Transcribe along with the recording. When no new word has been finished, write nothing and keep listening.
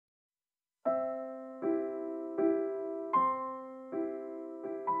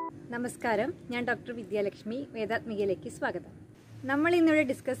നമസ്കാരം, ഞാൻ ഡോക്ടർ വിദ്യാലക്ഷ്മി. വേദാത്മികയിലേക്ക് സ്വാഗതം. നമ്മൾ ഇന്നിവിടെ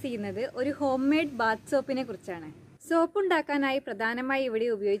ഡിസ്കസ് ചെയ്യുന്നത് ഒരു ഹോം മെയ്ഡ് ബാത്ത് സോപ്പിനെ കുറിച്ചാണ്. സോപ്പ് ഉണ്ടാക്കാനായി പ്രധാനമായി ഇവിടെ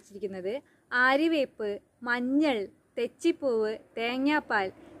ഉപയോഗിച്ചിരിക്കുന്നത് ആര്യവേപ്പ്, മഞ്ഞൾ, തെച്ചിപ്പൂവ്, തേങ്ങാപ്പാൽ,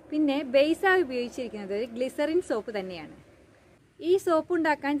 പിന്നെ ബേസായി ഉപയോഗിച്ചിരിക്കുന്നത് ഒരു ഗ്ലിസറിൻ സോപ്പ് തന്നെയാണ്. ഈ സോപ്പ്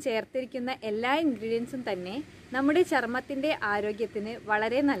ഉണ്ടാക്കാൻ ചേർത്തിരിക്കുന്ന എല്ലാ ഇൻഗ്രീഡിയൻസും തന്നെ നമ്മുടെ ചർമ്മത്തിൻ്റെ ആരോഗ്യത്തിന്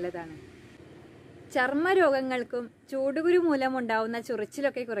വളരെ നല്ലതാണ്. ചർമ്മരോഗങ്ങൾക്കും ചൂടുകുരു മൂലമുണ്ടാവുന്ന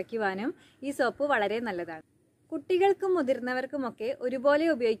ചൊറിച്ചിലൊക്കെ കുറയ്ക്കുവാനും ഈ സോപ്പ് വളരെ നല്ലതാണ്. കുട്ടികൾക്കും മുതിർന്നവർക്കുമൊക്കെ ഒരുപോലെ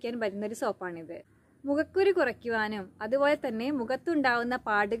ഉപയോഗിക്കാൻ പറ്റുന്നൊരു സോപ്പാണിത്. മുഖക്കുരു കുറയ്ക്കുവാനും അതുപോലെ തന്നെ മുഖത്തുണ്ടാവുന്ന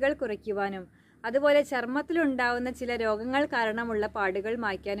പാടുകൾ കുറയ്ക്കുവാനും അതുപോലെ ചർമ്മത്തിലുണ്ടാവുന്ന ചില രോഗങ്ങൾ കാരണമുള്ള പാടുകൾ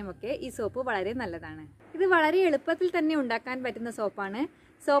മായ്ക്കാനുമൊക്കെ ഈ സോപ്പ് വളരെ നല്ലതാണ്. ഇത് വളരെ എളുപ്പത്തിൽ തന്നെ ഉണ്ടാക്കാൻ പറ്റുന്ന സോപ്പാണ്.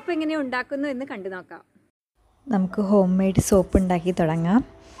 സോപ്പ് എങ്ങനെ ഉണ്ടാക്കുന്നു എന്ന് കണ്ടു നോക്കാം. നമുക്ക് ഹോം മെയ്ഡ് സോപ്പ് ഉണ്ടാക്കി തുടങ്ങാം.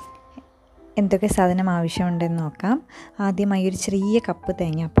 എന്തൊക്കെ സാധനം ആവശ്യമുണ്ടെന്ന് നോക്കാം. ആദ്യമായി ഒരു ചെറിയ കപ്പ്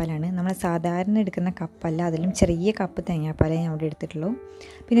തേങ്ങാപ്പാലാണ്. നമ്മൾ സാധാരണ എടുക്കുന്ന കപ്പല്ല, അതിലും ചെറിയ കപ്പ് തേങ്ങാപ്പാലേ ഞാൻ ഇവിടെ എടുത്തിട്ടുള്ളൂ.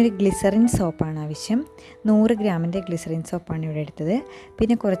 പിന്നെ ഒരു ഗ്ലിസറിൻ സോപ്പാണ് ആവശ്യം. 100 ഗ്രാമിൻ്റെ ഗ്ലിസറിൻ സോപ്പാണ് ഇവിടെ എടുത്തത്.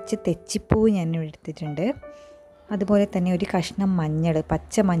 പിന്നെ കുറച്ച് തെച്ചിപ്പൂവ് ഞാൻ ഇവിടെ എടുത്തിട്ടുണ്ട്. അതുപോലെ തന്നെ ഒരു കഷ്ണം മഞ്ഞൾ,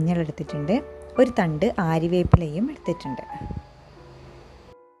 പച്ച മഞ്ഞൾ എടുത്തിട്ടുണ്ട്. ഒരു തണ്ട് ആര്യവേപ്പിലയും എടുത്തിട്ടുണ്ട്.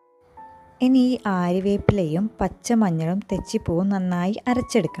 ഇനി ഈ ആര്യവേപ്പിലയും പച്ച മഞ്ഞളും തെച്ചിപ്പൂവും നന്നായി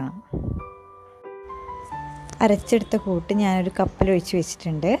അരച്ചെടുക്കണം. അരച്ചെടുത്ത കൂട്ട് ഞാനൊരു കപ്പിലൊഴിച്ച്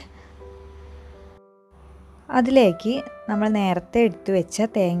വെച്ചിട്ടുണ്ട്. അതിലേക്ക് നമ്മൾ നേരത്തെ എടുത്തു വെച്ച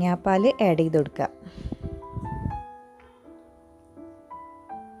തേങ്ങാപ്പാൽ ആഡ് ചെയ്ത് കൊടുക്കുക.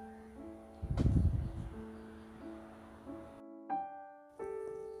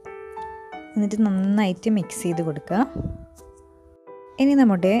 എന്നിട്ട് നന്നായിട്ട് മിക്സ് ചെയ്ത് കൊടുക്കുക. ഇനി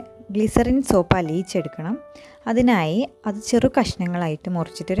നമ്മുടെ ഗ്ലിസറിൻ സോപ്പ് അലിയിച്ചെടുക്കണം. അതിനായി അത് ചെറു കഷ്ണങ്ങളായിട്ട്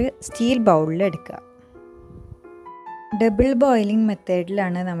മുറിച്ചിട്ടൊരു സ്റ്റീൽ ബൗളിൽ എടുക്കുക. ഡബിൾ ബോയിലിംഗ്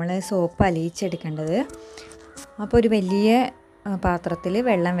മെത്തേഡിലാണ് നമ്മൾ സോപ്പ് അലിയിച്ചെടുക്കേണ്ടത്. അപ്പോൾ ഒരു വലിയ പാത്രത്തിൽ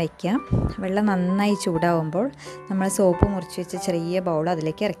വെള്ളം വയ്ക്കാം. വെള്ളം നന്നായി ചൂടാവുമ്പോൾ നമ്മൾ സോപ്പ് മുറിച്ച് വെച്ച ചെറിയ ബൗൾ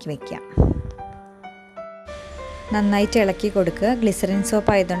അതിലേക്ക് ഇറക്കി വയ്ക്കാം. നന്നായിട്ട് ഇളക്കി കൊടുക്കുക. ഗ്ലിസറിൻ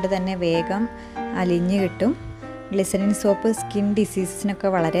സോപ്പ് ആയതുകൊണ്ട് തന്നെ വേഗം അലിഞ്ഞ് കിട്ടും. ഗ്ലിസറിൻ സോപ്പ് സ്കിൻ ഡിസീസസിനൊക്കെ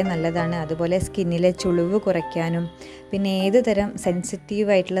വളരെ നല്ലതാണ്. അതുപോലെ സ്കിന്നിലെ ചുളിവ് കുറയ്ക്കാനും പിന്നെ ഏത് തരം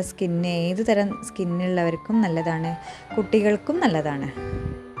സെൻസിറ്റീവായിട്ടുള്ള സ്കിന്ന്, ഏത് തരം സ്കിന്നുള്ളവർക്കും നല്ലതാണ്, കുട്ടികൾക്കും നല്ലതാണ്.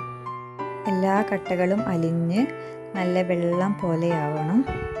 എല്ലാ കട്ടകളും അലിഞ്ഞ് നല്ല വെള്ളം പോലെയാവണം.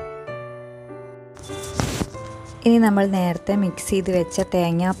 ഇനി നമ്മൾ നേരത്തെ മിക്സ് ചെയ്ത് വെച്ച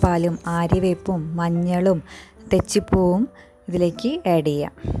തേങ്ങാപ്പാലും ആര്യവേപ്പും മഞ്ഞളും തെച്ചിപ്പൂവും ഇതിലേക്ക് ആഡ്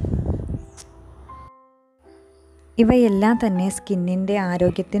ചെയ്യാം. ഇവയെല്ലാം തന്നെ സ്കിന്നിൻ്റെ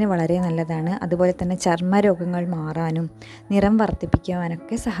ആരോഗ്യത്തിന് വളരെ നല്ലതാണ്. അതുപോലെ തന്നെ ചർമ്മരോഗങ്ങൾ മാറാനും നിറം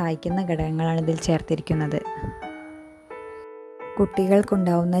വർദ്ധിപ്പിക്കുവാനൊക്കെ സഹായിക്കുന്ന ഘടകങ്ങളാണ് ഇതിൽ ചേർത്തിരിക്കുന്നത്.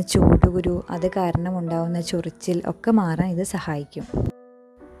 കുട്ടികൾക്കുണ്ടാവുന്ന ചൂടുകുരു, അത് കാരണം ഉണ്ടാവുന്ന ചൊറിച്ചിൽ ഒക്കെ മാറാൻ ഇത് സഹായിക്കും.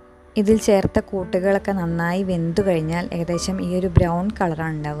 ഇതിൽ ചേർത്ത കൂട്ടുകളൊക്കെ നന്നായി വെന്തു കഴിഞ്ഞാൽ ഏകദേശം ഈ ഒരു ബ്രൗൺ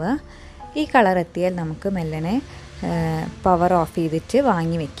കളറാണ് ഉണ്ടാവുക. ഈ കളർ എത്തിയാൽ നമുക്ക് മെല്ലനെ പവർ ഓഫ് ചെയ്തിട്ട്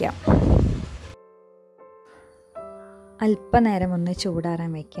വാങ്ങി വയ്ക്കാം. അല്പനേരം ഒന്ന് ചൂടാറാൻ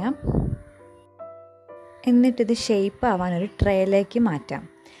വയ്ക്കാം. എന്നിട്ടിത് ഷേപ്പ് ആവാൻ ഒരു ട്രേയിലേക്ക് മാറ്റാം.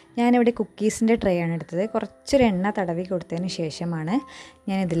 ഞാനിവിടെ കുക്കീസിൻ്റെ ട്രേ ആണ് എടുത്തത്. കുറച്ചൊരു എണ്ണ തടവി കൊടുത്തതിന് ശേഷമാണ്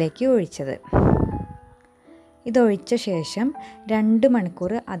ഞാൻ ഇതിലേക്ക് ഒഴിച്ചത്. ഇതൊഴിച്ച ശേഷം 2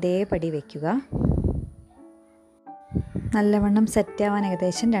 മണിക്കൂർ അതേപടി വയ്ക്കുക. നല്ലവണ്ണം സെറ്റാവാൻ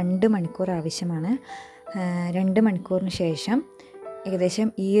ഏകദേശം 2 മണിക്കൂർ ആവശ്യമാണ്. 2 മണിക്കൂറിന് ശേഷം ഏകദേശം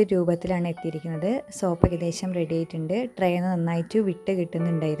ഈ ഒരു രൂപത്തിലാണ് എത്തിയിരിക്കുന്നത്. സോപ്പ് ഏകദേശം റെഡി ആയിട്ടുണ്ട്. ട്രേന്ന് നന്നായിട്ട് വിട്ട്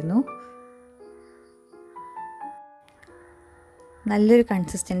കിട്ടുന്നുണ്ടായിരുന്നു. നല്ലൊരു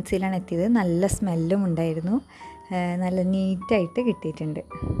കൺസിസ്റ്റൻസിയിലാണ് എത്തിയത്. നല്ല സ്മെല്ലും ഉണ്ടായിരുന്നു. നല്ല നീറ്റായിട്ട് കിട്ടിയിട്ടുണ്ട്.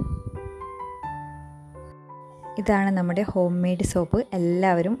 ഇതാണ് നമ്മുടെ ഹോം മെയ്ഡ് സോപ്പ്.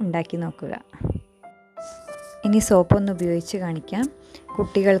 എല്ലാവരും ഉണ്ടാക്കി നോക്കുക. ഇനി സോപ്പ് ഒന്ന് ഉപയോഗിച്ച് കാണിക്കാം.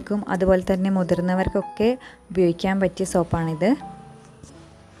 കുട്ടികൾക്കും അതുപോലെ തന്നെ മുതിർന്നവർക്കൊക്കെ ഉപയോഗിക്കാൻ പറ്റിയ സോപ്പാണിത്.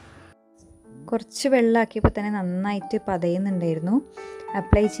 കുറച്ച് വെള്ളമാക്കിയപ്പോൾ തന്നെ നന്നായിട്ട് പതയുന്നുണ്ടായിരുന്നു.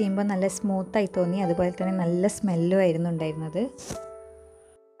 അപ്ലൈ ചെയ്യുമ്പോൾ നല്ല സ്മൂത്തായി തോന്നി. അതുപോലെ തന്നെ നല്ല സ്മെല്ലും ആയിരുന്നു ഉണ്ടായിരുന്നത്.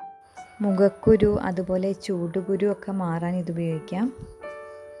 മുഖക്കുരു അതുപോലെ ചൂടുകുരു ഒക്കെ മാറാൻ ഇത് ഉപയോഗിക്കാം.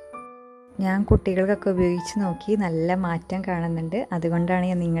 ഞാൻ കുട്ടികൾക്കൊക്കെ ഉപയോഗിച്ച് നോക്കി, നല്ല മാറ്റം കാണുന്നുണ്ട്. അതുകൊണ്ടാണ്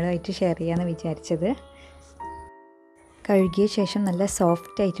ഞാൻ നിങ്ങളുമായിട്ട് ഷെയർ ചെയ്യാമെന്ന് വിചാരിച്ചത്. കഴുകിയ ശേഷം നല്ല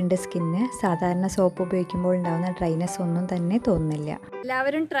സോഫ്റ്റ് ആയിട്ടുണ്ട് സ്കിന്ന്. സാധാരണ സോപ്പ് ഉപയോഗിക്കുമ്പോൾ ഉണ്ടാകുന്ന ഡ്രൈനെസ് ഒന്നും തന്നെ തോന്നുന്നില്ല.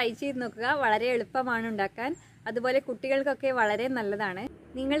 എല്ലാവരും ട്രൈ ചെയ്ത് നോക്കുക. വളരെ എളുപ്പമാണ് ഉണ്ടാക്കാൻ. അതുപോലെ കുട്ടികൾക്കൊക്കെ വളരെ നല്ലതാണ്.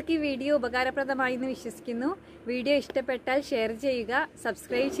 നിങ്ങൾക്ക് ഈ വീഡിയോ ഉപകാരപ്രദമായി എന്ന് വിശ്വസിക്കുന്നു. വീഡിയോ ഇഷ്ടപ്പെട്ടാൽ ഷെയർ ചെയ്യുക,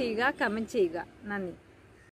 സബ്സ്ക്രൈബ് ചെയ്യുക, കമൻറ്റ് ചെയ്യുക. നന്ദി.